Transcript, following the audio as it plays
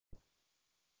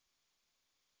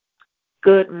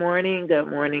Good morning,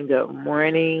 good morning, good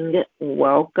morning.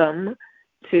 Welcome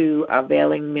to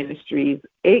Availing Ministries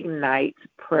Ignite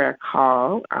Prayer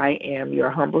Call. I am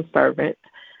your humble servant,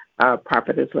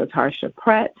 Prophetess Latasha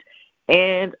Pratt,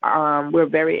 and we're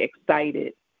very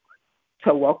excited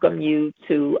to welcome you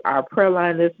to our prayer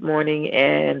line this morning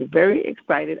and very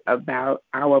excited about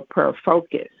our prayer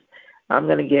focus. I'm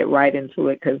going to get right into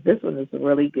it because this one is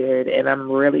really good, and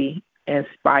I'm really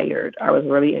inspired. I was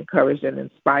really encouraged and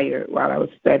inspired while I was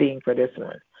studying for this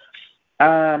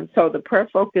one. So the prayer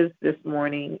focus this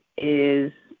morning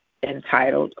is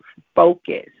entitled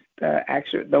Focus,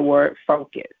 the word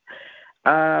focus.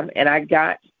 And I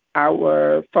got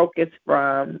our focus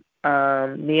from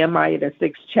Nehemiah, the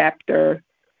 6th chapter,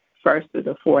 1st to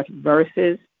the 4th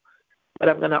verses. But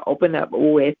I'm going to open up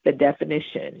with the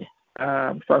definition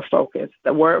for focus.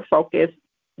 The word focus,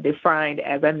 defined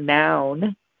as a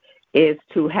noun, is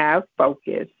to have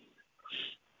focus,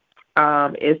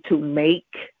 is to make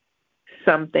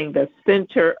something the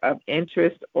center of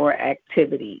interest or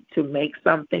activity, to make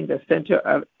something the center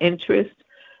of interest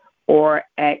or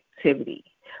activity,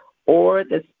 or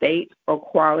the state or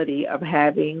quality of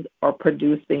having or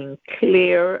producing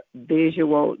clear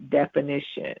visual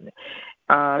definition.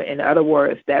 In other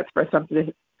words, that's for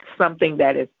something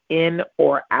that is in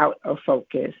or out of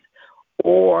focus,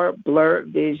 or blurred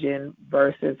vision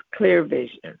versus clear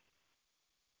vision.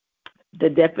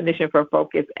 The definition for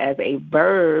focus as a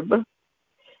verb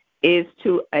is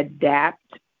to adapt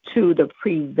to the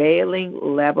prevailing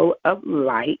level of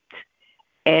light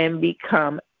and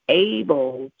become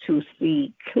able to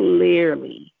see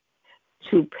clearly,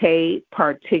 to pay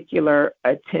particular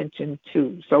attention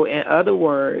to. So in other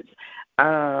words,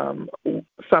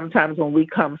 sometimes when we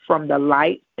come from the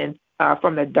light and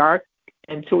from the dark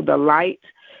into the light,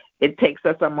 it takes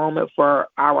us a moment for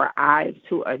our eyes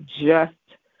to adjust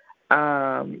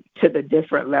to the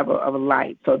different level of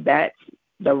light. So that's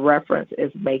the reference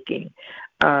is making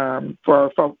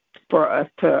for us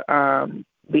to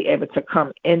be able to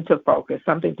come into focus,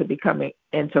 something to be coming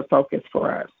into focus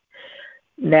for us.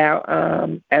 Now,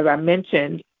 as I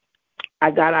mentioned,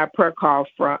 I got our prayer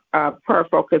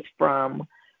focus from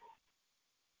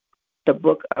the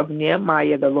book of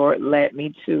Nehemiah. The Lord led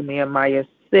me to Nehemiah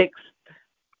 6,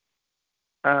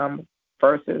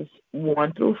 verses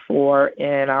 1 through 4,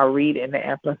 and I'll read in the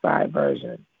Amplified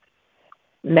Version.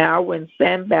 Now when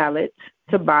Sanballat,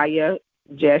 Tobiah,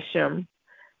 Geshem,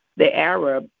 the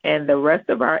Arab, and the rest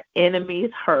of our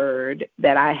enemies heard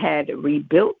that I had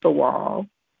rebuilt the wall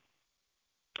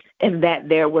and that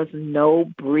there was no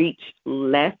breach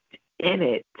left in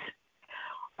it,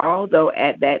 although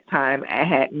at that time I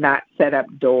had not set up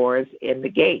doors in the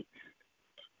gates,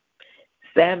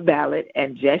 Sanballat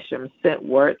and Geshem sent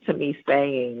word to me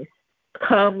saying,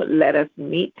 "Come, let us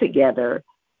meet together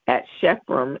at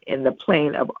Shephram in the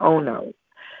plain of Ono."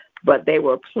 But they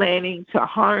were planning to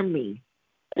harm me.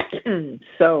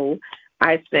 So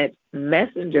I sent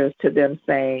messengers to them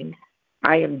saying,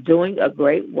 "I am doing a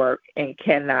great work and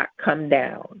cannot come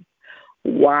down.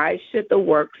 Why should the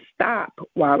work stop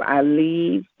while I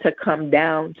leave to come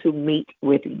down to meet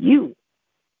with you?"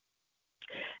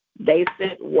 They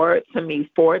sent word to me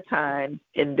 4 times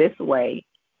in this way,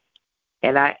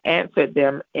 and I answered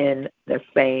them in the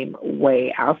same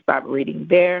way. I'll stop reading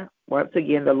there. Once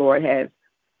again, the Lord has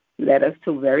led us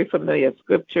to very familiar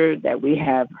scripture that we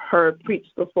have heard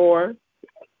preached before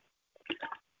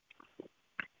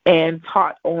and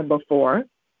taught on before,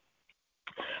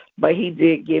 but he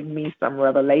did give me some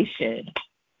revelation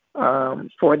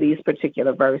for these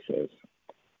particular verses.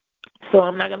 So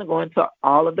I'm not going to go into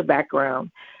all of the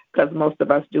background because most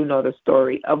of us do know the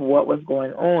story of what was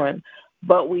going on,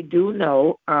 but we do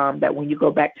know that when you go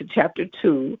back to chapter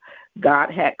 2, God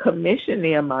had commissioned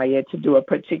Nehemiah to do a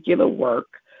particular work,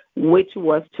 which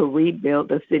was to rebuild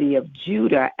the city of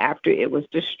Judah after it was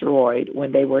destroyed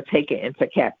when they were taken into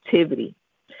captivity.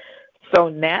 So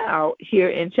now, here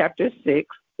in chapter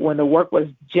 6, when the work was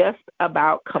just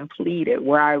about completed,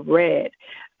 where I read,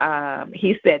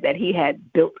 he said that he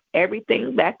had built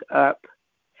everything back up,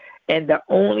 and the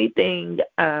only thing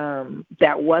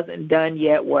that wasn't done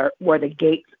yet were the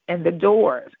gates and the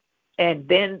doors. And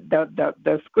then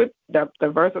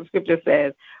the verse of scripture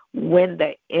says, when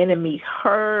the enemy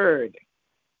heard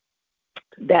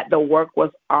that the work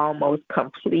was almost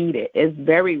completed. Is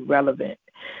very relevant.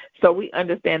 So we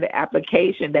understand the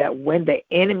application that when the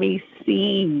enemy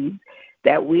sees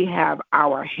that we have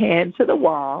our hand to the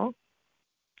wall,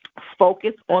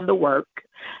 focus on the work,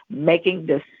 making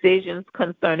decisions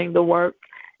concerning the work,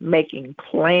 making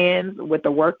plans with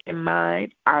the work in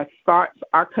mind. Our thoughts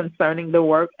are concerning the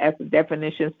work, as the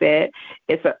definition said.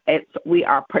 We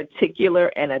are particular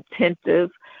and attentive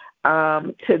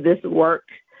to this work.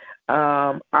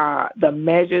 The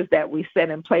measures that we set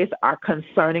in place are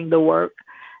concerning the work.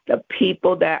 The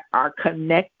people that are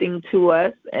connecting to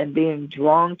us and being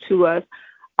drawn to us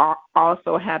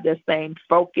also have the same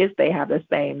focus. They have the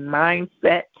same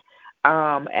mindset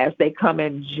as they come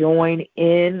and join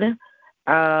in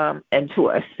and to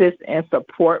assist and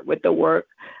support with the work.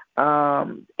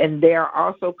 And they are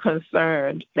also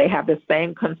concerned. They have the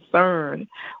same concern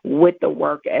with the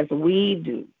work as we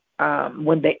do.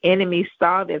 When the enemy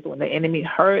saw this, when the enemy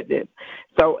heard this,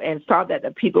 and saw that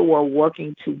the people were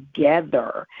working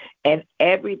together and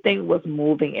everything was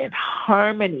moving in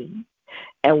harmony,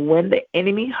 and when the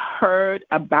enemy heard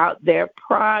about their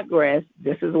progress,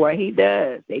 this is what he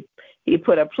does. He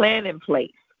put a plan in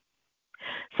place.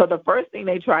 So the first thing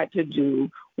they tried to do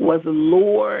was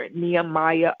lure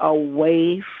Nehemiah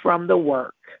away from the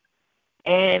work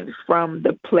and from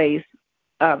the place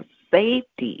of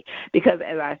safety, because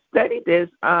as I studied this,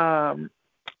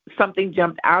 something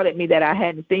jumped out at me that I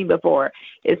hadn't seen before.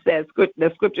 It says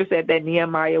the scripture said that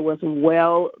Nehemiah was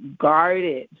well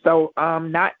guarded. So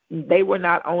they were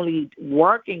not only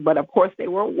working, but of course they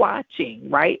were watching,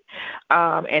 right?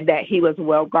 And that he was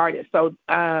well guarded. So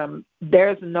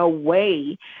there's no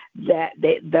way that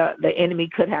the enemy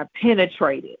could have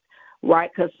penetrated.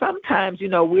 Right, because sometimes,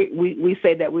 we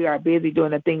say that we are busy doing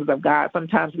the things of God.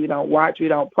 Sometimes we don't watch, we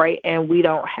don't pray, and we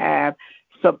don't have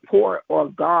support or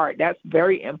guard. That's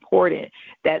very important,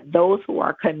 that those who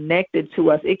are connected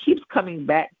to us, it keeps coming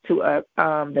back to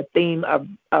the theme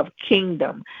of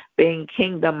kingdom, being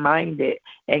kingdom-minded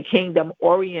and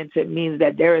kingdom-oriented means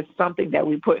that there is something that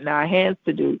we put in our hands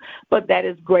to do, but that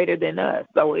is greater than us.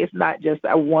 So it's not just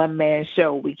a one-man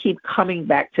show. We keep coming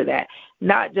back to that.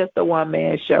 Not just a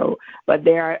one-man show, but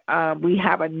we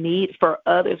have a need for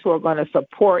others who are going to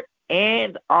support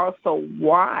and also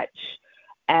watch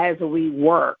as we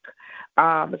work.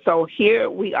 So here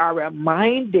we are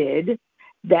reminded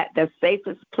that the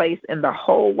safest place in the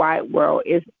whole wide world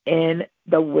is in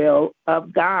the will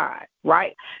of God,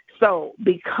 right? So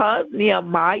because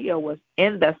Nehemiah was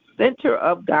in the center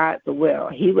of God's will,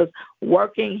 he was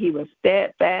working, he was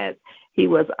steadfast, he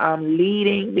was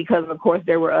leading, because, of course,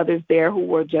 there were others there who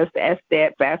were just as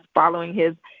steadfast, following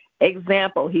his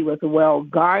example. He was well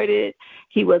guarded.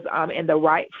 He was in the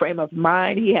right frame of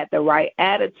mind. He had the right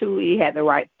attitude. He had the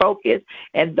right focus.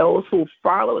 And those who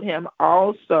followed him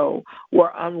also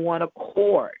were on one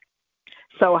accord.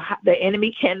 So the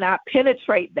enemy cannot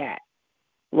penetrate that,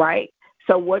 right?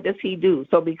 So what does he do?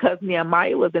 So because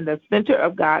Nehemiah was in the center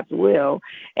of God's will,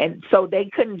 and so they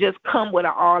couldn't just come with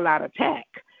an all-out attack,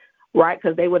 right?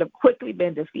 Because they would have quickly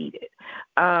been defeated,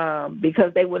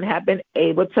 because they wouldn't have been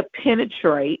able to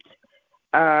penetrate,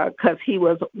 because he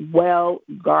was well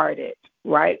guarded,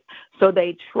 right? So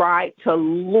they tried to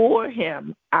lure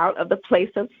him out of the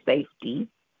place of safety,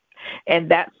 and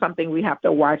that's something we have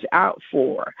to watch out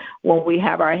for when we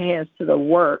have our hands to the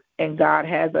work and God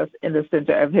has us in the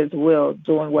center of his will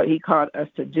doing what he called us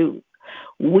to do.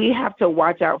 We have to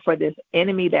watch out for this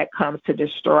enemy that comes to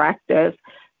distract us,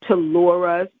 to lure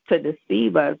us, to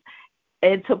deceive us,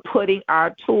 into putting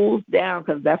our tools down,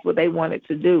 because that's what they wanted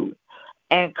to do,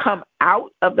 and come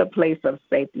out of the place of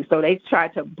safety. So they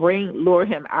tried to lure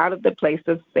him out of the place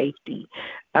of safety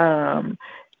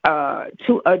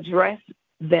to address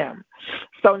them.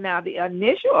 So now the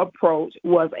initial approach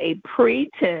was a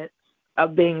pretense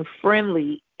of being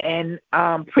friendly and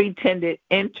pretended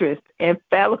interest in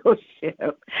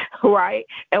fellowship, right?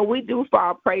 And we do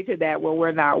fall prey to that when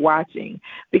we're not watching,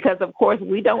 because, of course,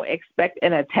 we don't expect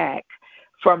an attack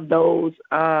from those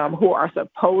who are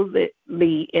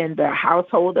supposedly in the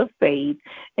household of faith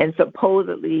and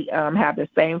supposedly have the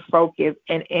same focus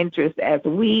and interest as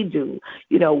we do.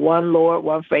 One Lord,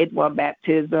 one faith, one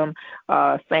baptism,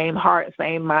 same heart,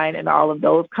 same mind, and all of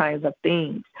those kinds of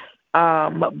things.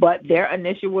 But their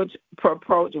initial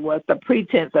approach was the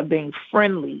pretense of being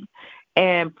friendly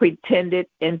and pretended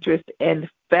interest in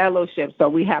fellowship. So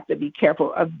we have to be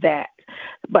careful of that.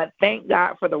 But thank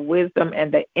God for the wisdom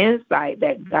and the insight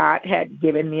that God had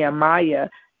given Nehemiah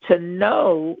to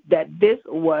know that this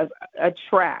was a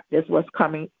trap. This was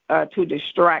coming to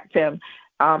distract him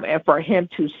and for him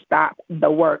to stop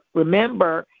the work.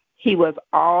 Remember, he was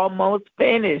almost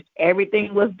finished.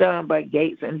 Everything was done but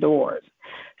gates and doors.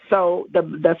 So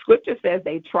the scripture says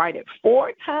they tried it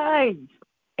 4 times,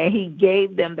 and he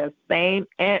gave them the same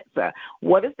answer.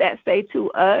 What does that say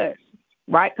to us?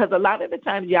 Right? Because a lot of the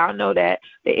times, y'all know that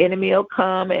the enemy will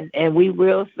come and we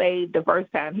will say the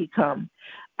first time he comes.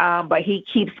 but he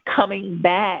keeps coming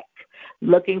back,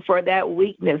 looking for that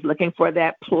weakness, looking for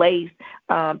that place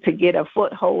to get a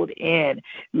foothold in,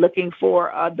 looking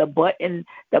for the button,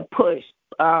 the push,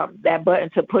 that button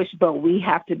to push. But we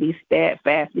have to be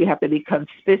steadfast. We have to be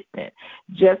consistent,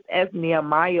 just as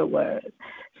Nehemiah was.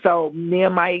 So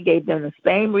Nehemiah gave them the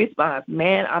same response.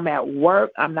 Man, I'm at work.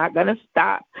 I'm not going to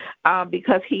stop,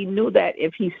 because he knew that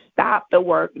if he stopped the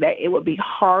work, that it would be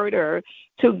harder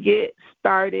to get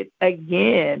started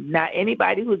again. Now,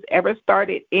 anybody who's ever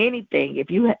started anything,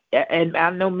 and I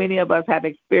know many of us have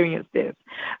experienced this,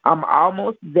 I'm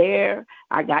almost there.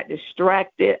 I got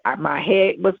distracted. My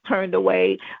head was turned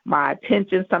away. My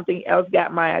attention, something else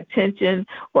got my attention,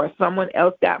 or someone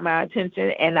else got my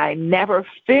attention, and I never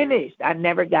finished. I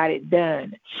never got it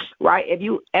done, right? If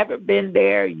you ever been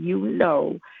there, you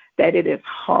know that it is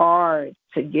hard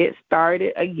to get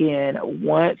started again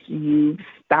once you've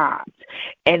stopped.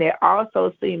 And it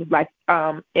also seems like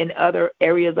in other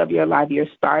areas of your life, you're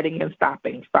starting and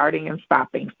stopping, starting and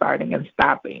stopping, starting and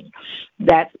stopping.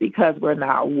 That's because we're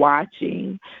not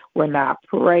watching, we're not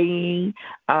praying,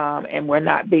 and we're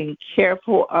not being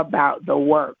careful about the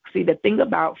work. See, the thing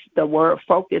about the word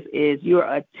focus is you're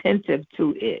attentive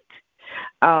to it.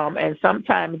 And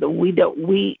sometimes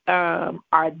we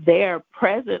are there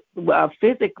present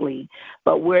physically,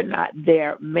 but we're not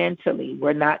there mentally.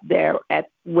 We're not there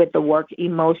with the work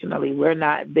emotionally. We're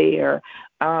not there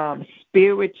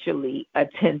spiritually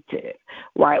attentive,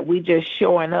 right? We just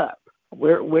showing up.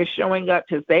 We're showing up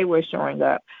to say we're showing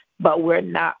up, but we're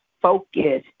not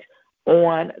focused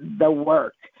on the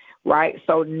work. Right.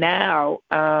 So now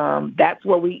that's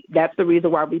the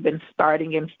reason why we've been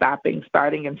starting and stopping,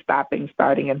 starting and stopping,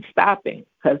 starting and stopping,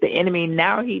 because the enemy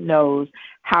now he knows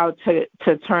how to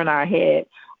turn our head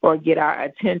or get our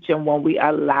attention when we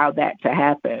allow that to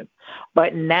happen.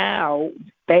 But now,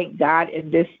 thank God,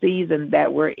 in this season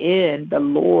that we're in, the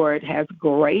Lord has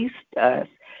graced us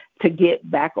to get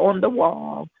back on the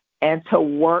wall and to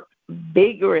work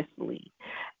vigorously,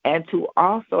 and to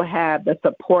also have the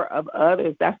support of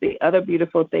others. That's the other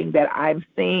beautiful thing that I'm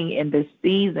seeing in this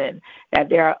season, that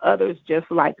there are others just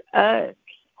like us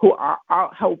who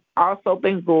have also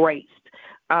been graced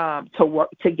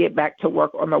to get back to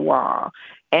work on the wall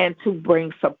and to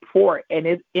bring support.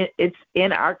 And it's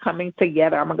in our coming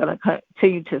together, I'm going to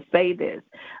continue to say this,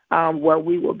 where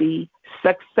we will be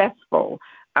successful.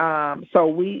 So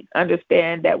we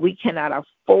understand that we cannot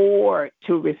afford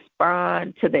to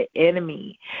respond to the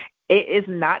enemy. It is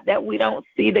not that we don't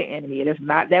see the enemy. It is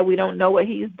not that we don't know what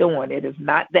he's doing. It is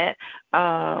not that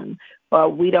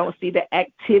we don't see the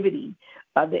activity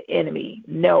of the enemy.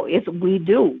 No, we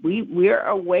do. We're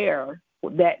aware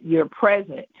that you're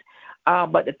present.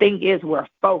 But the thing is, we're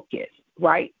focused,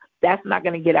 right? That's not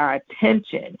going to get our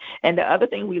attention. And the other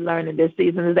thing we learned in this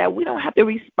season is that we don't have to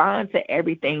respond to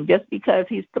everything. Just because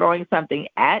he's throwing something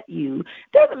at you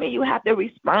doesn't mean you have to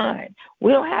respond.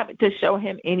 We don't have to show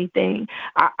him anything.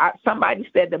 Somebody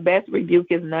said the best rebuke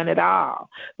is none at all,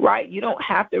 right? You don't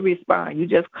have to respond. You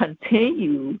just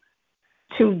continue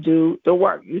to do the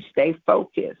work. You stay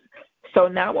focused. So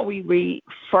now when we read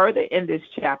further in this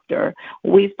chapter,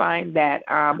 we find that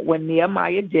when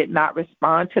Nehemiah did not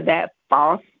respond to that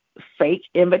false, fake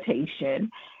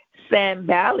invitation,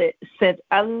 Sanballat sent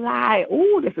a lie.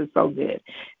 Oh, this is so good.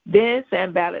 Then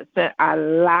Sanballat sent a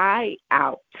lie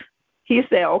out. He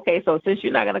said, okay, so since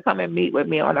you're not going to come and meet with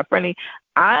me on a friendly,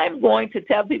 I'm going to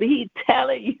tell people, he's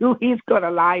telling you he's going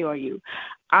to lie on you.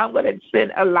 I'm going to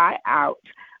send a lie out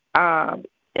and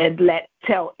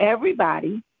tell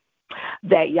everybody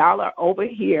that y'all are over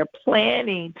here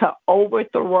planning to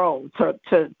overthrow,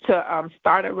 to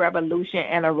start a revolution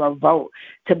and a revolt,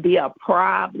 to be a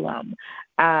problem.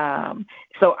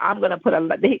 So I'm going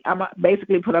to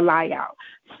basically put a lie out.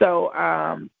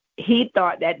 So he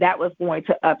thought that was going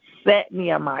to upset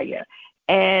Nehemiah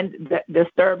and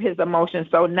disturb his emotions.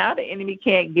 So now the enemy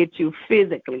can't get you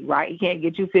physically, right? He can't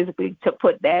get you physically to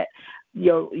put that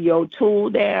your tool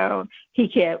down. He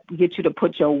can't get you to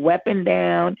put your weapon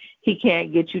down. He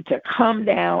can't get you to come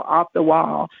down off the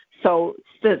wall. So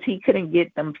since he couldn't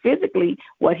get them physically,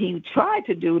 what he tried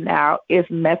to do now is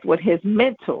mess with his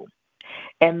mental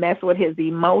and mess with his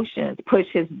emotions, push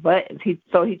his buttons.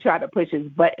 So he tried to push his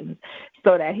buttons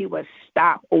so that he would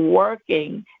stop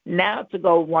working now to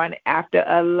go run after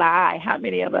a lie. How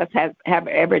many of us have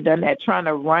ever done that, trying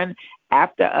to run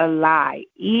after a lie?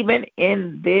 Even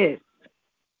in this,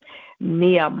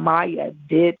 Nehemiah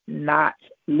did not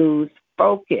lose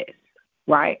focus,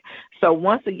 right? So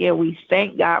once again, we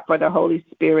thank God for the Holy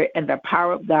Spirit and the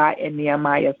power of God in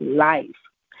Nehemiah's life.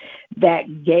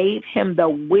 that gave him the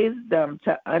wisdom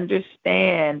to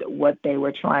understand what they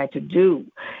were trying to do.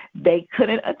 They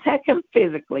couldn't attack him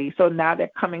physically, so now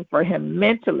they're coming for him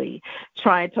mentally,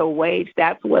 trying to wage,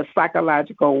 that's what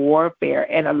psychological warfare.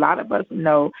 And a lot of us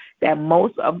know that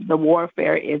most of the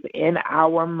warfare is in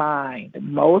our mind.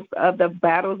 Most of the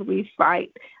battles we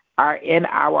fight are in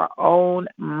our own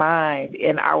mind,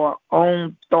 in our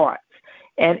own thoughts.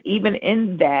 And even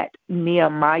in that,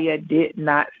 Nehemiah did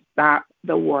not stop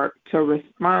the work to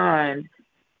respond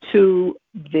to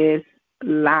this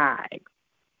lie.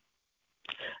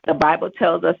 The Bible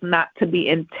tells us not to be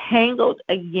entangled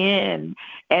again.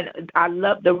 And I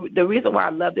love the reason why I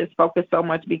love this focus so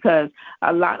much, because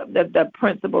a lot of the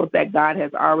principles that God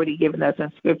has already given us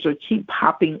in Scripture keep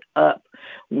popping up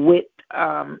with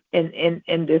in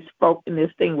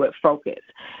this thing with focus.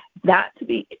 Not to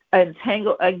be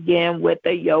entangled again with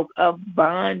the yoke of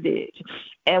bondage.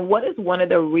 And what is one of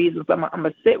the reasons, I'm going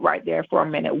to sit right there for a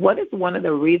minute. What is one of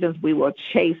the reasons we will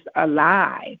chase a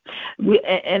lie?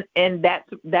 And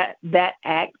that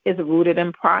act is rooted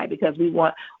in pride, because we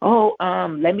want,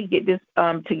 let me get this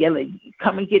together.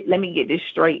 Let me get this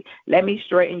straight. Let me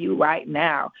straighten you right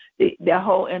now. The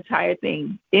whole entire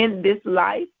thing in this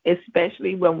life,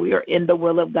 especially when we are in the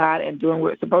will of God and doing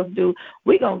what we're supposed to do,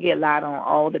 we're going to get lied on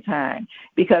all the time,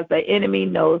 because the enemy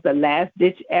knows the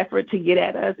last-ditch effort to get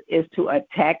at us is to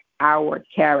attack our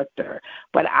character.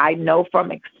 But I know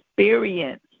from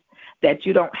experience that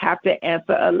you don't have to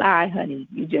answer a lie, honey.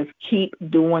 You just keep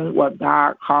doing what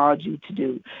God called you to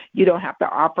do. You don't have to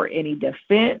offer any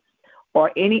defense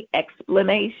or any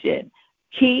explanation.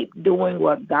 Keep doing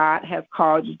what God has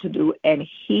called you to do, and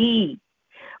He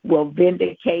will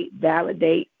vindicate,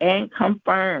 validate, and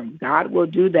confirm. God will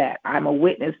do that. I'm a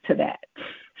witness to that.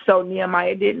 So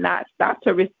Nehemiah did not stop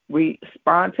to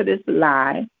respond to this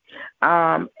lie,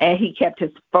 and he kept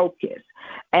his focus.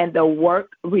 And the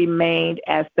work remained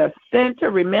as the center.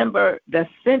 Remember, the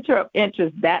center of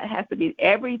interest, that has to be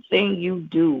everything you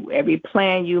do, every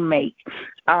plan you make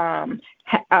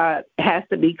has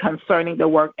to be concerning the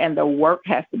work, and the work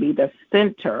has to be the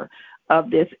center of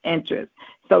this interest.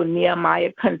 So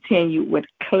Nehemiah continued with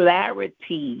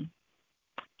clarity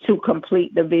to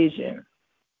complete the vision.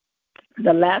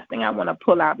 The last thing I want to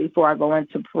pull out before I go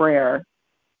into prayer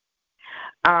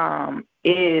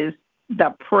is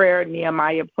the prayer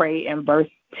Nehemiah prayed in verse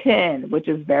 10, which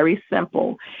is very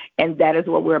simple, and that is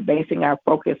what we're basing our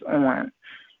focus on.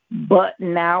 But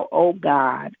now, O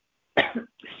God,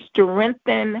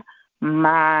 strengthen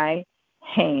my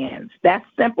hands. That's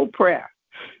simple prayer,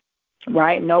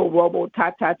 right? No robo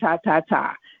ta ta ta ta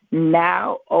ta.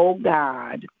 Now, O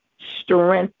God,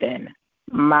 strengthen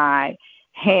my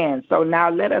hands. So now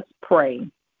let us pray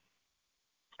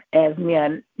as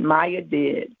Nehemiah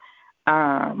did.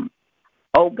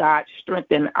 Oh God,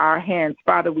 strengthen our hands.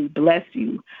 Father, we bless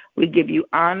you. We give you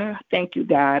honor. Thank you,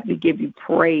 God. We give you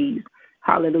praise.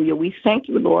 Hallelujah. We thank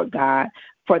you, Lord God,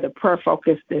 for the prayer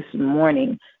focus this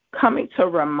morning, coming to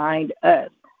remind us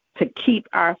to keep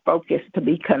our focus, to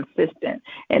be consistent.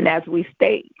 And as we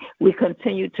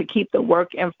continue to keep the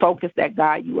work and focus that,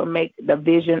 God, you will make the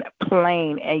vision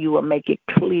plain and you will make it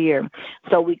clear.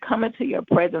 So we come into your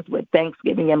presence with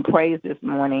thanksgiving and praise this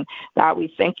morning. God,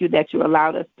 we thank you that you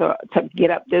allowed us to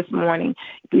get up this morning.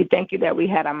 We thank you that we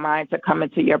had a mind to come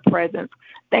into your presence.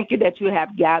 Thank you that you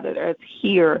have gathered us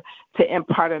here to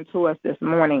impart unto us this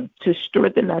morning, to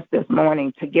strengthen us this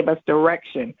morning, to give us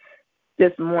direction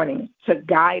this morning, to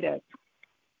guide us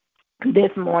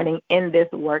this morning in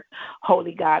this work.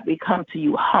 Holy God, we come to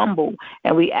you humble,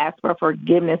 and we ask for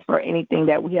forgiveness for anything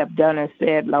that we have done or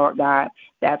said, Lord God,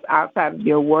 that's outside of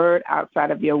your word,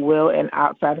 outside of your will, and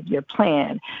outside of your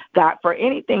plan. God, for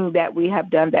anything that we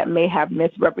have done that may have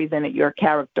misrepresented your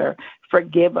character,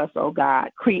 forgive us, oh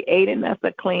God, creating us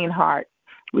a clean heart,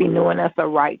 renewing us a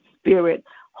right spirit.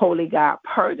 Holy God,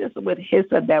 purge us with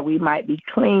hyssop that we might be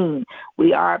clean.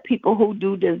 We are people who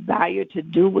do desire to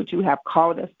do what you have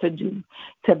called us to do,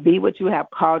 to be what you have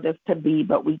called us to be,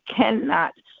 but we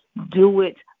cannot do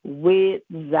it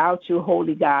without you,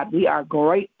 Holy God. We are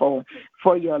grateful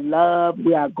for your love.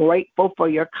 We are grateful for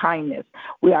your kindness.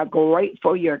 We are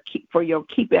grateful for your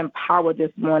keeping power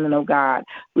this morning, oh God.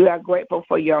 We are grateful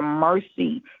for your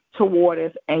mercy toward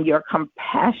us and your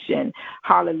compassion,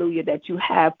 hallelujah, that you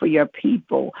have for your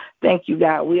people. Thank you,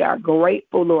 God. We are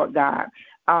grateful, Lord God,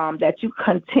 that you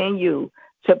continue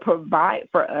to provide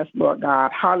for us, Lord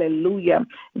God. Hallelujah.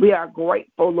 We are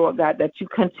grateful, Lord God, that you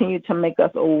continue to make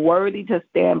us worthy to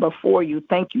stand before you.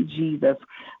 Thank you, Jesus.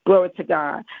 Glory to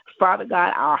God. Father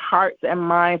God, our hearts and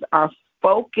minds are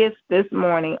focused this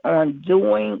morning on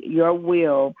doing your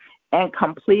will and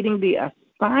completing the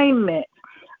assignment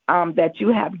that you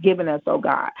have given us, oh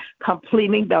God,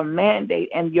 completing the mandate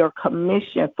and your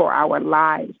commission for our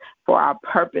lives, for our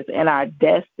purpose and our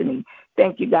destiny.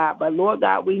 Thank you, God. But, Lord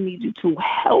God, we need you to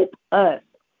help us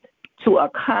to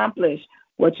accomplish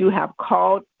what you have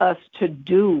called us to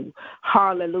do.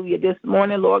 Hallelujah. This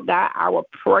morning, Lord God, our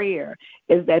prayer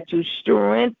is that you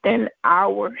strengthen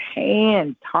our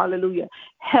hands. Hallelujah.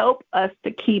 Help us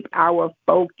to keep our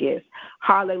focus.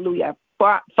 Hallelujah.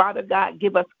 Father God,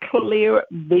 give us clear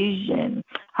vision.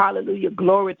 Hallelujah.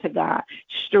 Glory to God.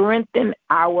 Strengthen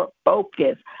our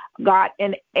focus. God,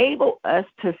 enable us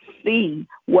to see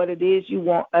what it is you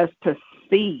want us to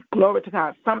see. Glory to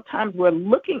God. Sometimes we're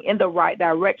looking in the right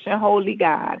direction, Holy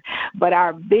God, but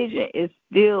our vision is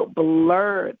still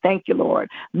blurred. Thank you, Lord.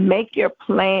 Make your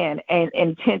plan and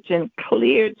intention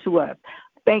clear to us.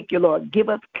 Thank you, Lord. Give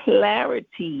us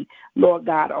clarity, Lord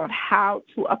God, on how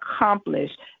to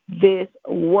accomplish this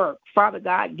work. Father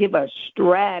God, give us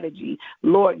strategy.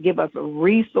 Lord, give us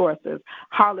resources.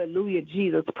 Hallelujah,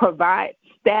 Jesus. Provide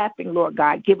staffing, Lord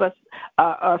God. Give us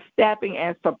staffing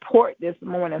and support this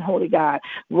morning, Holy God.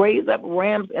 Raise up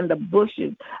rams in the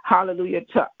bushes, hallelujah,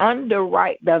 to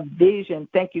underwrite the vision.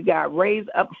 Thank you, God. Raise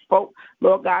up folk,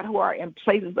 Lord God, who are in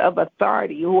places of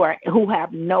authority, who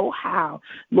have know-how,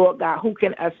 Lord God, who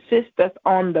can assist us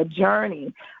on the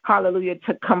journey, hallelujah,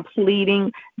 to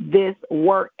completing this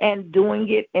work and doing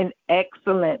it in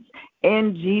excellence.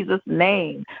 In Jesus'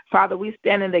 name. Father, we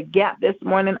stand in the gap this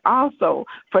morning also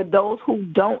for those who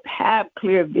don't have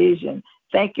clear vision.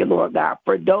 Thank you, Lord God,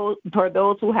 for those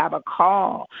who have a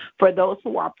call, for those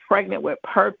who are pregnant with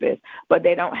purpose, but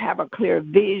they don't have a clear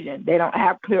vision. They don't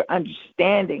have clear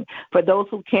understanding. For those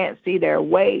who can't see their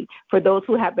way, for those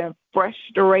who have been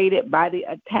frustrated by the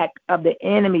attack of the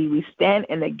enemy, we stand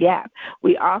in the gap.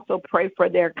 We also pray for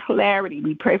their clarity.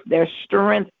 We pray for their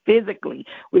strength physically.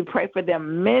 We pray for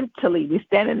them mentally. We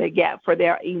stand in the gap for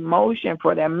their emotion,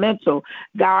 for their mental.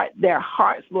 Guard their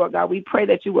hearts, Lord God. We pray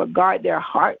that you will guard their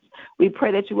hearts. We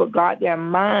pray that you will guard their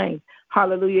minds.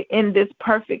 Hallelujah. In this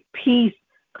perfect peace,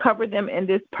 cover them in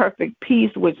this perfect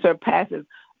peace which surpasses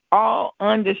all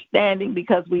understanding,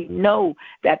 because we know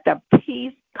that the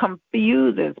peace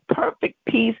confuses, perfect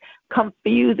peace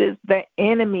confuses the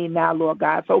enemy now, Lord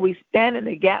God. So we stand in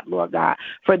the gap, Lord God,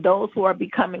 for those who are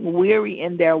becoming weary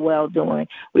in their well-doing.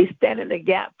 We stand in the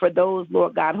gap for those,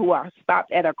 Lord God, who are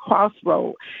stopped at a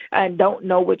crossroad and don't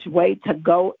know which way to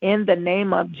go. In the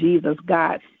name of Jesus,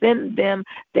 God, send them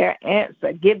their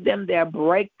answer. Give them their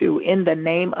breakthrough in the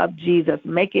name of Jesus.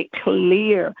 Make it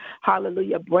clear.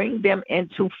 Hallelujah. Bring them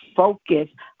into focus.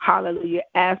 Hallelujah.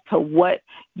 As to what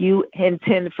you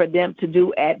intend for them to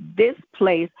do at this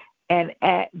place and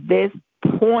at this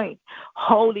point.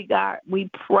 Holy God, we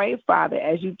pray, Father,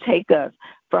 as you take us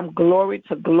from glory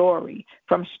to glory,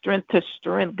 from strength to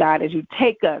strength, God, as you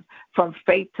take us from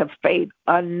faith to faith,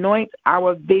 anoint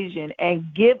our vision and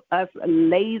give us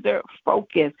laser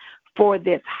focus for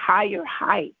this higher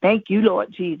height. Thank you,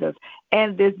 Lord Jesus,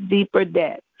 and this deeper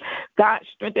depth. God,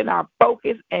 strengthen our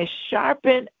focus and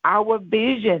sharpen our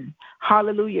vision.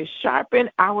 Hallelujah. Sharpen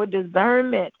our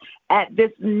discernment at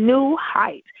this new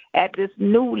height, at this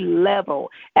new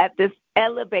level, at this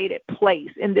elevated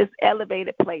place, in this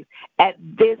elevated place, at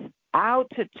this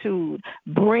altitude.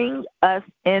 Bring us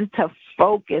into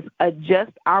focus.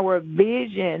 Adjust our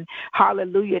vision,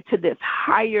 hallelujah, to this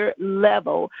higher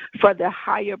level for the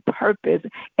higher purpose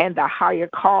and the higher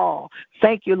call.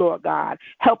 Thank you, Lord God.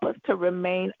 Help us to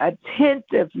remain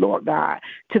attentive, Lord God,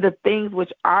 to the things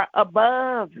which are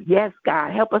above. Yes,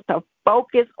 God. Help us to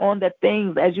focus on the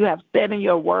things, as you have said in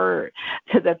your word,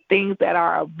 to the things that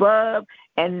are above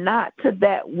and not to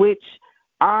that which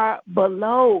are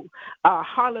below.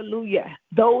 Hallelujah.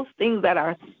 Those things that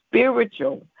are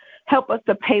spiritual. Help us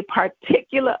to pay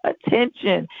particular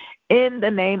attention in the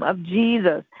name of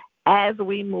Jesus as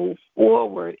we move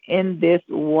forward in this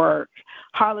work.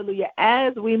 Hallelujah.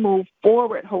 As we move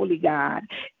forward, Holy God,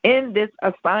 in this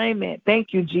assignment,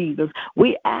 thank you, Jesus.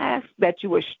 We ask that you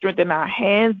would strengthen our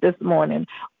hands this morning.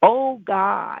 Oh,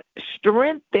 God,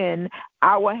 strengthen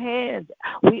our hands.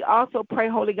 We also pray,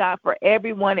 Holy God, for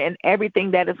everyone and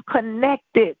everything that is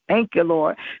connected. Thank you,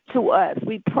 Lord, to us.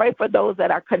 We pray for those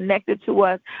that are connected to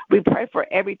us. We pray for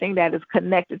everything that is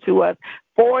connected to us.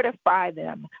 Fortify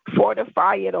them.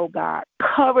 Fortify it, oh God.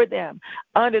 Cover them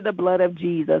under the blood of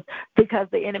Jesus, because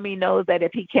the enemy knows that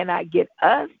if he cannot get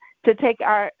us, to take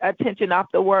our attention off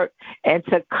the work and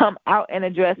to come out and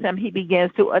address him, he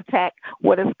begins to attack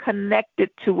what is connected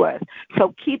to us.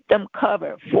 So keep them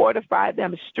covered, fortify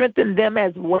them, strengthen them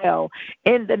as well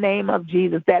in the name of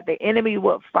Jesus, that the enemy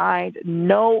will find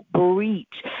no breach,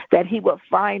 that he will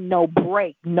find no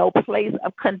break, no place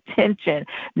of contention,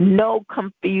 no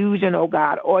confusion, oh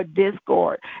God, or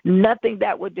discord, nothing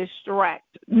that would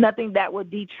distract, nothing that would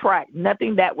detract,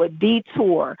 nothing that would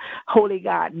detour, Holy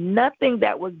God, nothing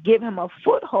that would give him a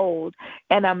foothold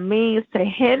and a means to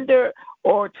hinder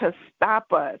or to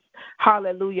stop us,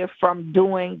 hallelujah, from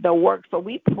doing the work. So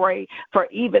we pray for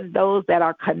even those that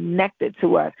are connected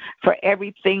to us, for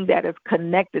everything that is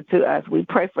connected to us. We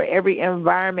pray for every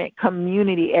environment,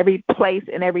 community, every place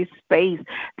and every space,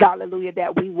 hallelujah,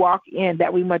 that we walk in,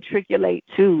 that we matriculate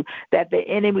to, that the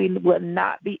enemy will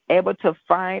not be able to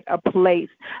find a place,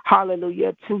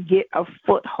 hallelujah, to get a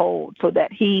foothold, so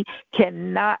that he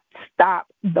cannot stop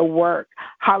the work.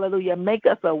 Hallelujah. Make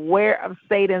us aware of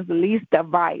Satan's least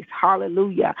device.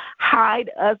 Hallelujah.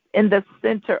 Hide us in the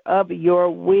center of your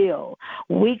will.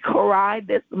 We cry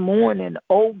this morning,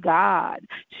 oh God,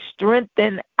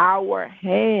 strengthen our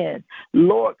hands.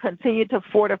 Lord, continue to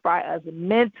fortify us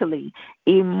mentally,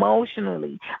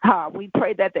 emotionally. We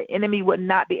pray that the enemy would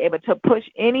not be able to push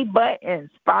any buttons,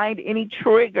 find any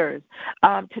triggers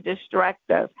to distract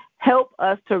us. Help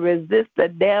us to resist the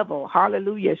devil.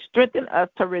 Hallelujah. Strengthen us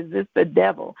to resist the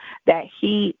devil, that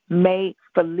he may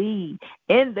flee.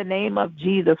 In the name of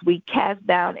Jesus, we cast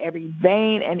down every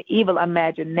vain and evil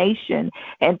imagination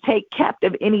and take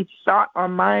captive any thought or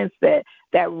mindset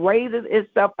that raises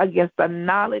itself against the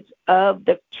knowledge of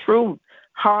the truth.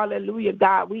 Hallelujah,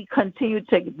 God. We continue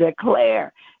to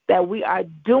declare that we are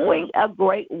doing a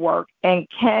great work and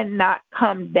cannot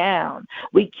come down.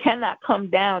 We cannot come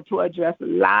down to address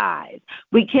lies.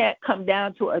 We can't come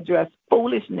down to address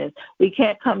foolishness. We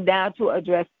can't come down to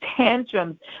address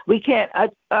tantrums. We can't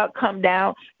come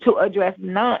down to address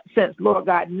nonsense, Lord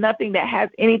God, nothing that has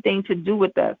anything to do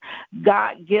with us.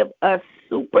 God, give us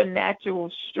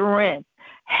supernatural strength,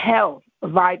 health,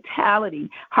 vitality,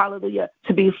 hallelujah,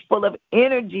 to be full of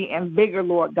energy and vigor,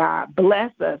 Lord God.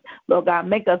 Bless us, Lord God.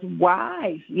 Make us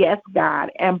wise, yes, God,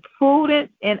 and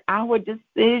prudent in our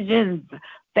decisions.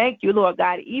 Thank you, Lord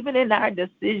God. Even in our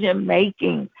decision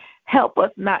making, help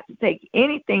us not to take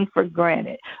anything for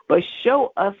granted, but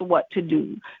show us what to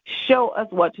do. Show us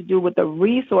what to do with the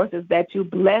resources that you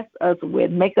bless us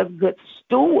with. Make us good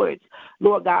stewards,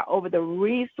 Lord God, over the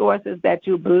resources that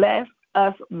you bless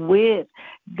us with.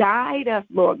 Guide us,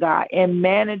 Lord God, in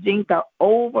managing the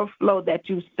overflow that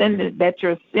you're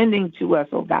sending to us,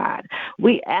 oh God.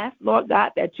 We ask, Lord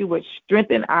God, that you would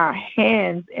strengthen our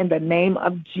hands in the name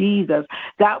of Jesus.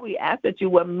 God, we ask that you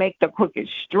would make the crooked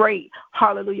straight.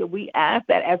 Hallelujah. We ask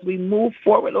that as we move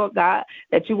forward, Lord God,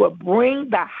 that you would bring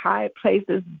the high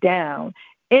places down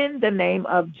in the name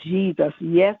of Jesus.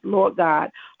 Yes, Lord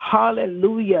God.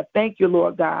 Hallelujah. Thank you,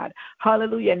 Lord God.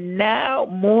 Hallelujah. Now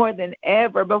more than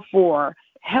ever before,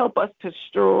 help us to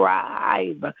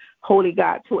strive, Holy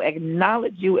God, to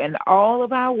acknowledge you in all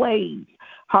of our ways.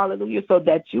 Hallelujah. So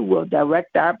that you will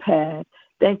direct our path.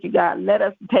 Thank you, God. Let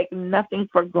us take nothing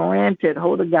for granted,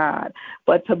 Holy God,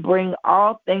 but to bring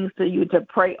all things to you, to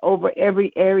pray over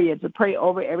every area, to pray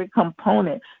over every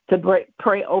component, to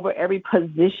pray over every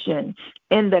position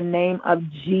in the name of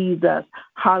Jesus.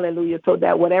 Hallelujah. So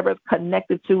that whatever is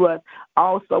connected to us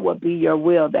also will be your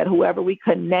will, that whoever we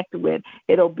connect with,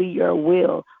 it'll be your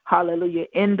will. Hallelujah.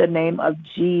 In the name of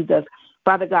Jesus.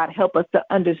 Father God, help us to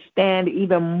understand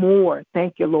even more,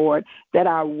 thank you, Lord, that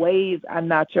our ways are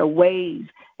not your ways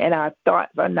and our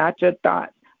thoughts are not your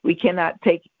thoughts. We cannot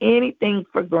take anything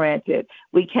for granted.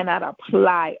 We cannot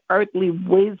apply earthly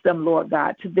wisdom, Lord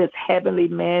God, to this heavenly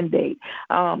mandate.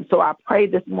 So I pray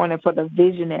this morning for the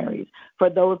visionaries,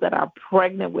 for those that are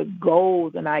pregnant with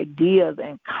goals and ideas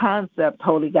and concepts,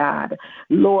 Holy God.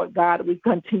 Lord God, we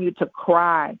continue to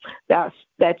cry that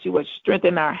you would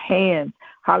strengthen our hands,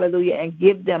 hallelujah, and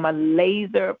give them a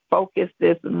laser focus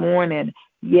this morning.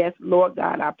 Yes, Lord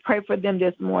God, I pray for them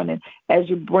this morning as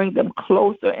you bring them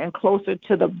closer and closer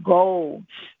to the goal.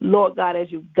 Lord God,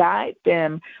 as you guide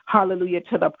them, hallelujah,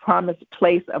 to the promised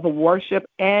place of worship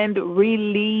and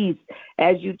release,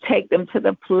 as you take them to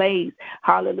the place,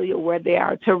 hallelujah, where they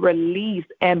are to release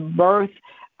and birth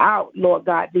out, Lord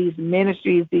God, these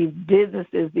ministries, these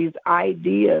businesses, these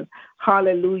ideas,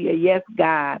 Hallelujah. Yes,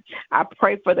 God. I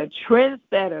pray for the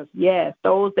trendsetters. Yes,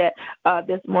 those that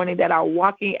this morning that are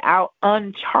walking out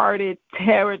uncharted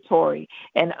territory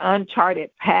and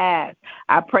uncharted paths.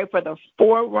 I pray for the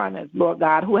forerunners, Lord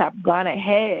God, who have gone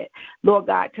ahead, Lord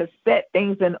God, to set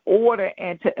things in order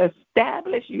and to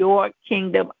establish your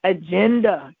kingdom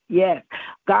agenda. Yes,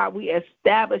 God, we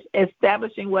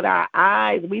establishing with our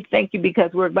eyes. We thank you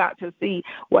because we're about to see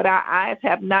what our eyes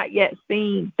have not yet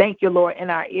seen. Thank you, Lord, and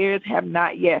our ears have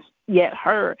not yet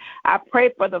heard. I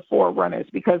pray for the forerunners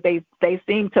because they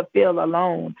seem to feel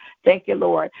alone. Thank you,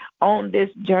 Lord, on this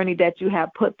journey that you have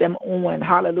put them on.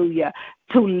 Hallelujah.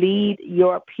 To lead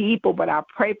your people. But I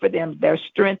pray for them, their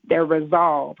strength, their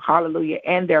resolve. Hallelujah.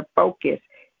 And their focus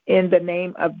in the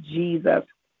name of Jesus.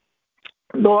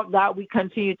 Lord God, we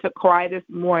continue to cry this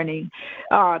morning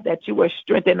that you will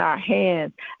strengthen our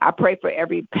hands. I pray for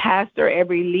every pastor,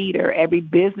 every leader, every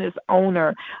business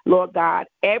owner, Lord God,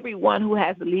 everyone who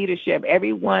has leadership,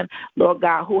 everyone, Lord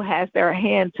God, who has their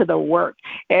hand to the work,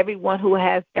 everyone who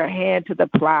has their hand to the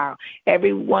plow,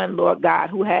 everyone, Lord God,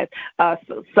 who has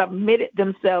submitted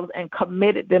themselves and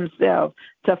committed themselves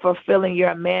to fulfilling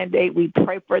your mandate. We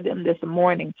pray for them this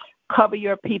morning. Cover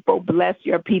your people, bless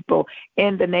your people.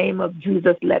 In the name of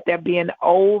Jesus, let there be an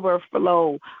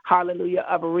overflow, hallelujah,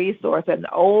 of resource, an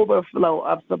overflow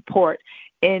of support.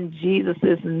 In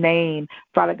Jesus' name,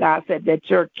 Father God said that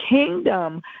your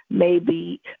kingdom may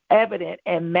be evident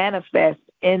and manifest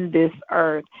in this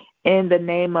earth. In the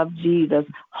name of Jesus,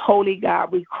 Holy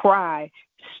God, we cry,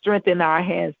 strengthen our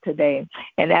hands today.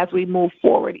 And as we move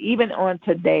forward, even on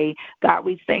today, God,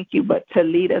 we thank you, but to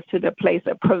lead us to the place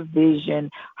of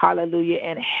provision, hallelujah,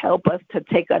 and help us to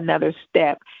take another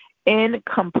step in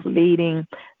completing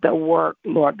the work,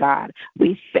 Lord God.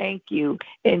 We thank you.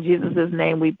 In Jesus'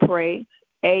 name we pray.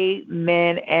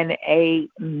 Amen and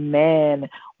amen.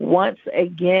 Once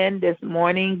again this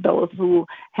morning, those who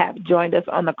have joined us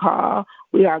on the call,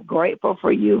 we are grateful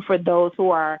for you. For those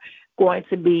who are going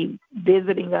to be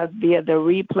visiting us via the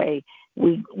replay,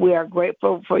 we are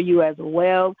grateful for you as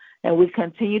well, and we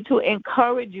continue to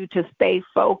encourage you to stay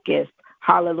focused,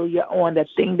 hallelujah, on the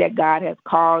thing that God has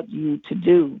called you to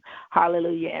do,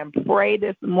 hallelujah, and pray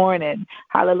this morning,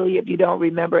 hallelujah. If you don't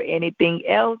remember anything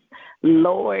else,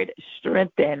 Lord,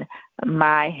 strengthen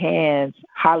my hands,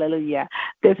 hallelujah.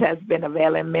 This has been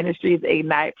Availing Ministries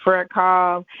Ignite Prayer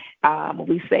Call.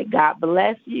 We say God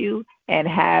bless you and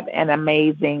have an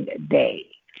amazing day.